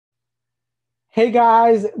Hey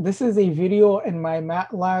guys, this is a video in my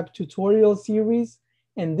MATLAB tutorial series.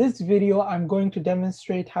 In this video, I'm going to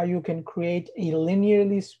demonstrate how you can create a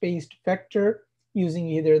linearly spaced vector using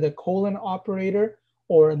either the colon operator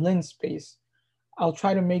or Linspace. I'll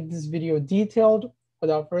try to make this video detailed.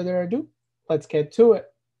 Without further ado, let's get to it.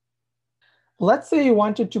 Let's say you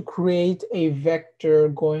wanted to create a vector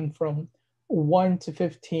going from 1 to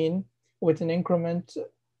 15 with an increment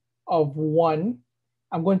of 1.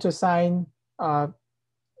 I'm going to assign the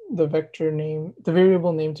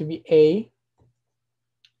variable name to be A.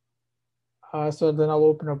 So then I'll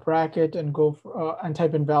open a bracket and go and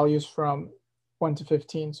type in values from 1 to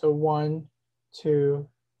 15. So 1, 2,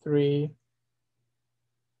 3,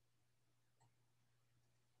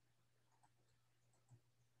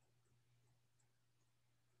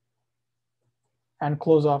 and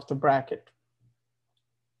close off the bracket.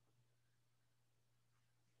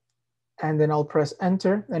 And then I'll press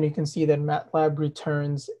enter, and you can see that MATLAB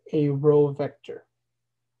returns a row vector.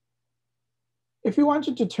 If you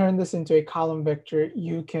wanted to turn this into a column vector,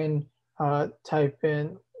 you can type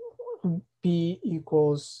in B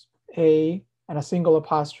equals A and a single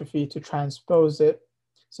apostrophe to transpose it.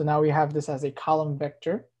 So now we have this as a column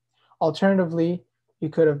vector. Alternatively, you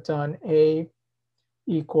could have done A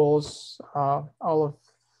equals all of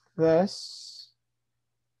this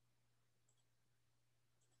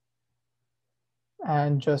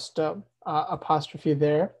and just apostrophe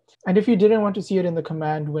there. And if you didn't want to see it in the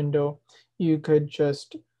command window, you could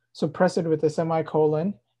just suppress it with a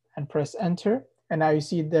semicolon and press enter. And now you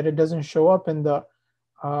see that it doesn't show up in the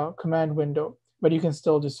command window, but you can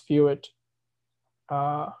still just view it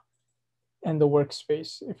in the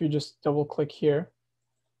workspace. If you just double click here,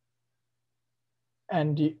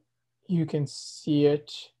 and you can see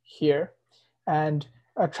it here. And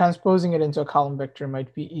transposing it into a column vector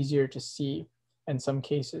might be easier to see in some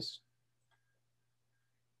cases.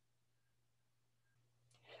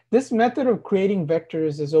 This method of creating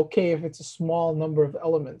vectors is okay if it's a small number of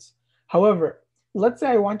elements. However, let's say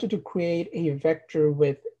I wanted to create a vector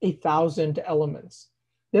with 1,000 elements.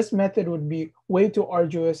 This method would be way too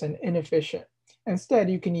arduous and inefficient. Instead,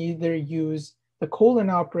 you can either use the colon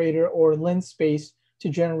operator or Linspace to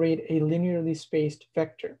generate a linearly spaced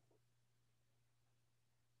vector.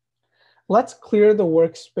 Let's clear the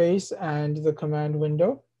workspace and the command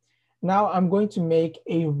window. Now I'm going to make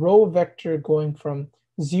a row vector going from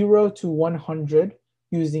 0 to 100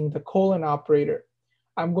 using the colon operator.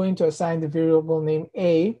 I'm going to assign the variable name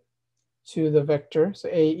A to the vector, so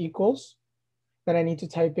A equals. Then I need to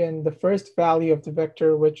type in the first value of the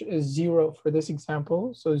vector, which is 0 for this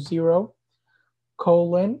example. So 0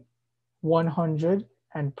 colon 100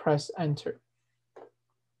 and press enter.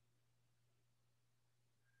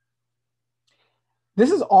 This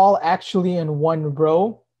is all actually in one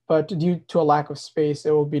row, but due to a lack of space,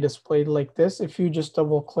 it will be displayed like this. If you just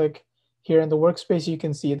double click here in the workspace, you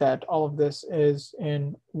can see that all of this is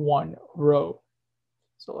in one row.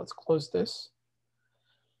 So let's close this.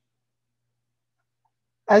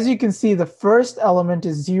 As you can see, the first element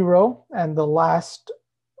is 0 and the last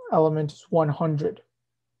element is 100.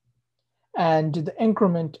 And the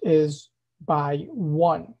increment is by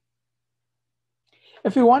 1.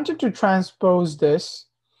 If you wanted to transpose this,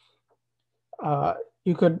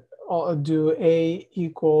 you could do A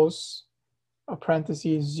equals a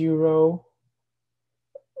parentheses 0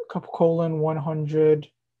 colon 100,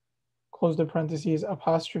 close the parentheses,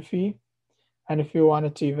 apostrophe. And if you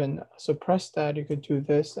wanted to even suppress that, you could do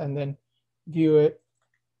this and then view it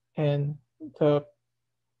in the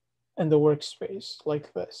workspace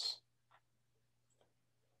like this.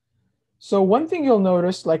 So one thing you'll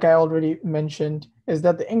notice, like I already mentioned, is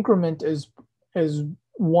that the increment is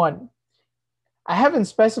 1. I haven't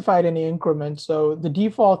specified any increment, so the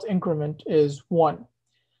default increment is 1.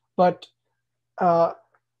 But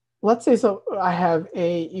let's say so I have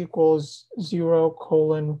A equals 0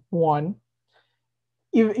 colon 1.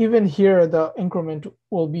 Even here, the increment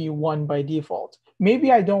will be 1 by default.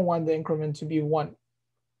 Maybe I don't want the increment to be 1.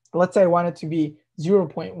 Let's say I want it to be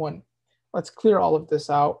 0.1. Let's clear all of this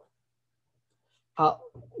out.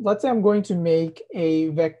 Let's say I'm going to make a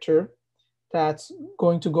vector that's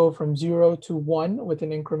going to go from 0 to 1 with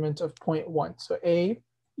an increment of 0.1. So A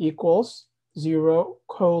equals 0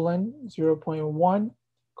 colon 0.1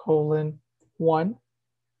 colon 1.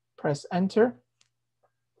 Press enter.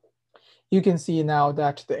 You can see now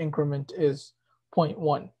that the increment is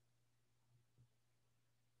 0.1.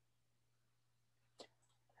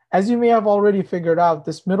 As you may have already figured out,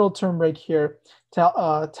 this middle term right here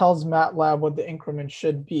tells MATLAB what the increment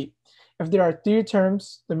should be. If there are 3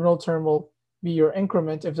 terms, the middle term will be your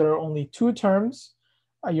increment. If there are only 2 terms,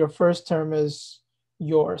 your first term is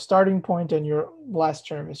your starting point and your last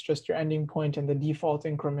term is just your ending point, and the default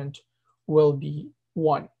increment will be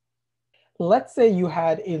 1. Let's say you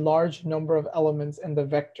had a large number of elements in the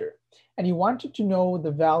vector, and you wanted to know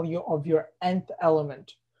the value of your nth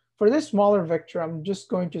element. For this smaller vector, I'm just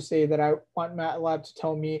going to say that I want MATLAB to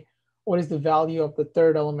tell me what is the value of the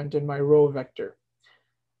third element in my row vector.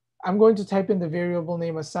 I'm going to type in the variable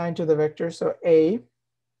name assigned to the vector, so a,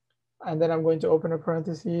 and then I'm going to open a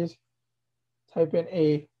parentheses, type in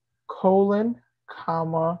a colon,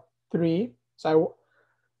 comma, 3. So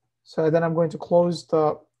then I'm going to close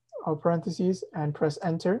the parentheses and press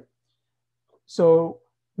enter. So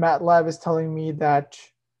MATLAB is telling me that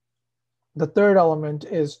the third element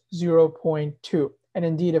is 0.2. And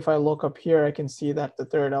indeed, if I look up here, I can see that the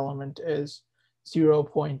third element is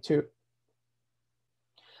 0.2.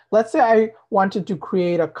 Let's say I wanted to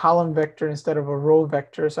create a column vector instead of a row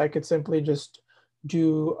vector. So I could simply just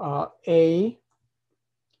do a,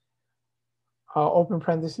 open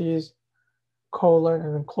parentheses, colon,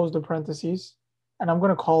 and then close the parentheses. And I'm going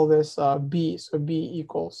to call this b. So b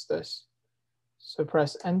equals this. So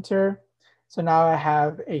press enter. So now I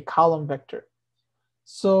have a column vector.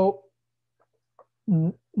 So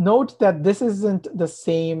note that this isn't the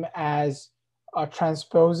same as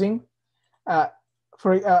transposing.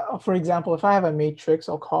 For example, if I have a matrix,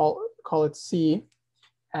 I'll call it C,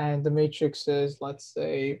 and the matrix is, let's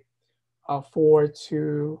say, 4,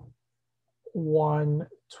 2, 1,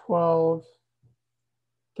 12,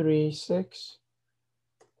 3, 6.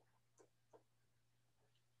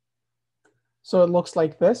 So it looks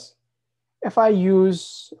like this. If I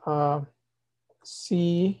use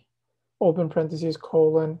C, open parentheses,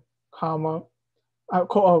 colon, comma,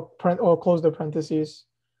 close the parentheses,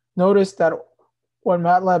 notice that what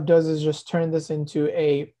MATLAB does is just turn this into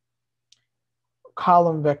a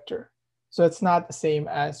column vector. So it's not the same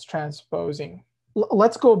as transposing.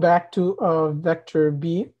 Let's go back to vector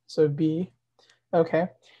B. So B, okay.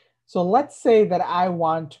 So let's say that I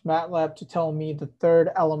want MATLAB to tell me the third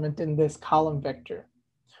element in this column vector.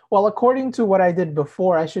 Well, according to what I did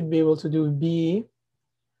before, I should be able to do B,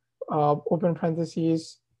 open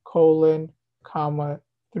parentheses, colon, comma,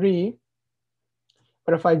 3.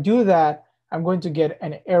 But if I do that, I'm going to get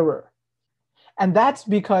an error. And that's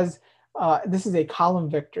because this is a column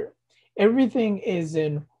vector. Everything is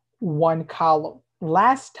in one column.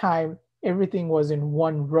 Last time, everything was in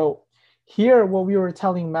one row. Here, what we were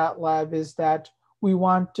telling MATLAB is that we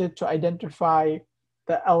wanted to identify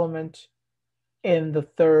the element in the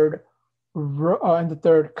third row, in the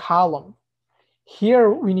third column.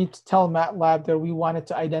 Here, we need to tell MATLAB that we wanted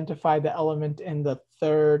to identify the element in the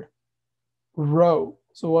third row.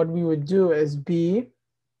 So what we would do is B,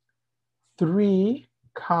 3,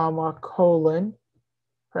 comma, colon,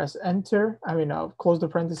 press enter. Close the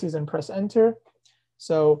parentheses and press enter.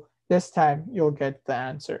 So this time you'll get the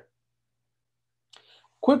answer.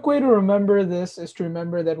 Quick way to remember this is to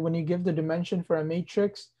remember that when you give the dimension for a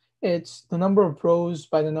matrix, it's the number of rows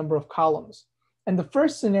by the number of columns. In the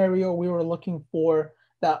first scenario, we were looking for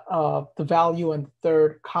the value in the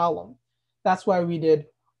third column. That's why we did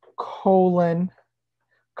colon,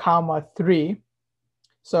 comma, 3.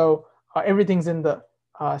 So everything's in the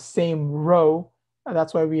same row.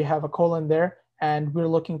 That's why we have a colon there. And we're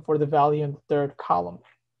looking for the value in the third column.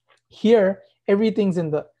 Here, everything's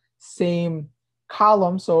in the same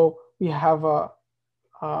column. So we have a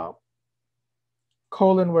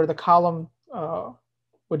colon where the column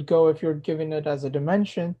would go if you're given it as a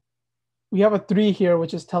dimension. We have a 3 here,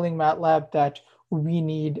 which is telling MATLAB that we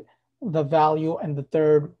need the value in the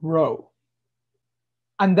third row.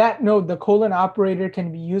 On that note, the colon operator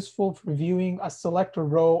can be useful for viewing a select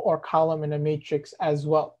row or column in a matrix as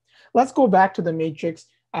well. Let's go back to the matrix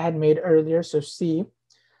I had made earlier, so C.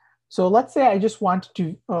 So let's say I just wanted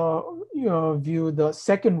to view the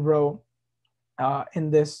second row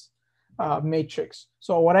in this matrix.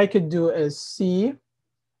 So what I could do is C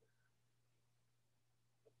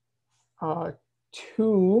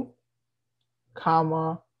 2,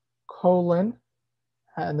 comma, colon,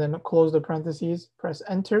 and then close the parentheses, press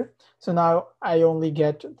enter. So now I only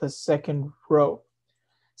get the second row.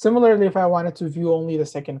 Similarly, if I wanted to view only the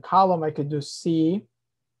second column, I could do C,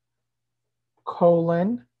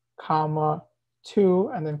 colon, comma,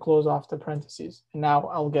 2, and then close off the parentheses. And now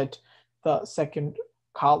I'll get the second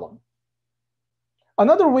column.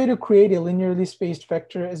 Another way to create a linearly spaced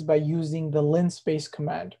vector is by using the Linspace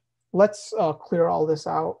command. Let's clear all this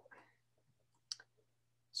out.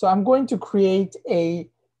 So I'm going to create a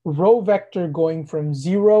row vector going from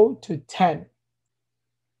 0 to 10.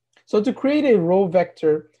 So to create a row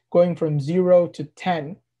vector going from 0 to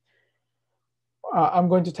 10, I'm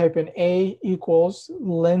going to type in A equals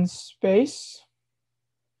Linspace.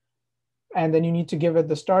 And then you need to give it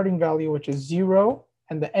the starting value, which is 0,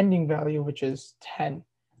 and the ending value, which is 10.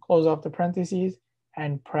 Close off the parentheses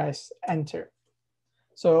and press enter.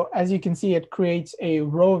 So as you can see, it creates a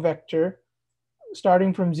row vector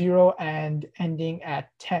starting from 0 and ending at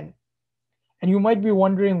 10. And you might be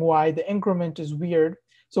wondering why the increment is weird.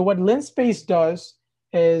 So what Linspace does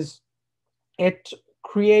is it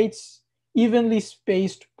creates evenly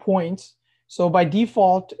spaced points. So by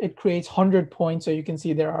default, it creates 100 points. So you can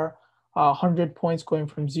see there are 100 points going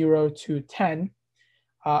from 0 to 10.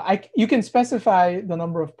 You can specify the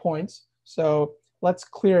number of points. So let's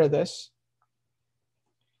clear this.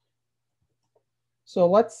 So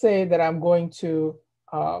let's say that I'm going to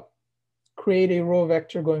create a row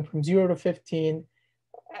vector going from 0 to 15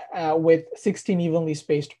 with 16 evenly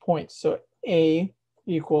spaced points. So A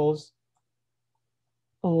equals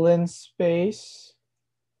Linspace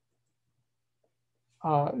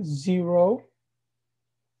 0,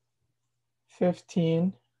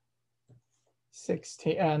 15,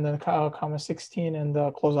 16, and then comma 16,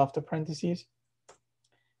 and close off the parentheses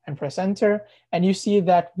and press enter. And you see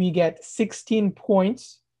that we get 16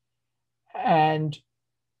 points and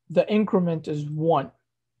the increment is 1.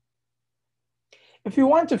 If you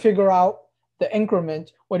want to figure out the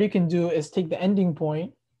increment, what you can do is take the ending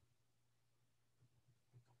point,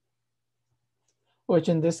 which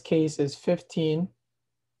in this case is 15.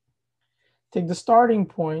 Take the starting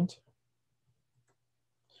point,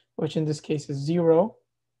 which in this case is 0.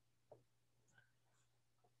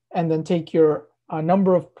 And then take your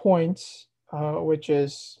number of points, which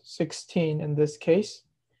is 16 in this case.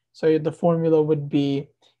 So the formula would be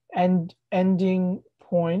ending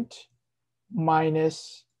point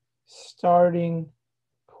minus starting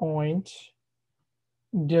point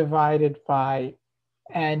divided by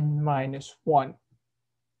n minus 1.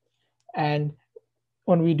 And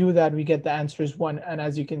when we do that, we get the answer is 1. And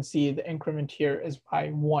as you can see, the increment here is by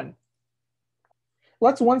 1.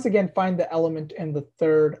 Let's once again find the element in the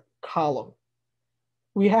third column.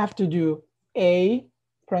 We have to do A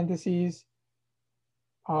parentheses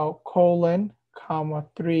colon comma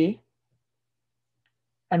 3,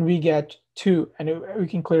 and we get 2. And we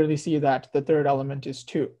can clearly see that the third element is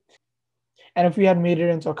 2. And if we had made it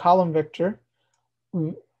into a column vector,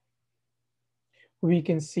 we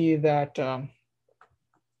can see that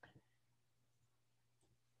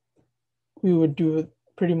we would do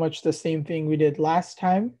pretty much the same thing we did last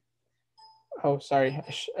time. Oh, sorry,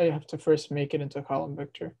 I have to first make it into a column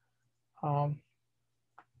vector.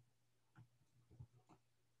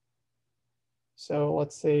 So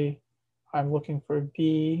let's say I'm looking for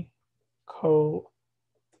B co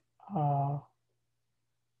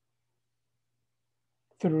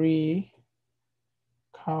 3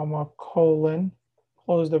 comma colon,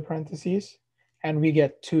 close the parentheses, and we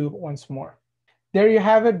get 2 once more. There you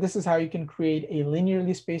have it. This is how you can create a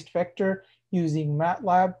linearly spaced vector using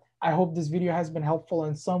MATLAB. I hope this video has been helpful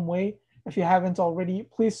in some way. If you haven't already,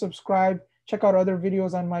 please subscribe. Check out other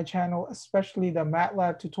videos on my channel, especially the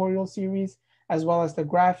MATLAB tutorial series, as well as the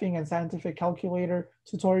graphing and scientific calculator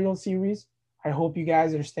tutorial series. I hope you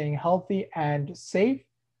guys are staying healthy and safe.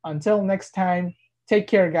 Until next time, take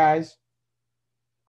care, guys.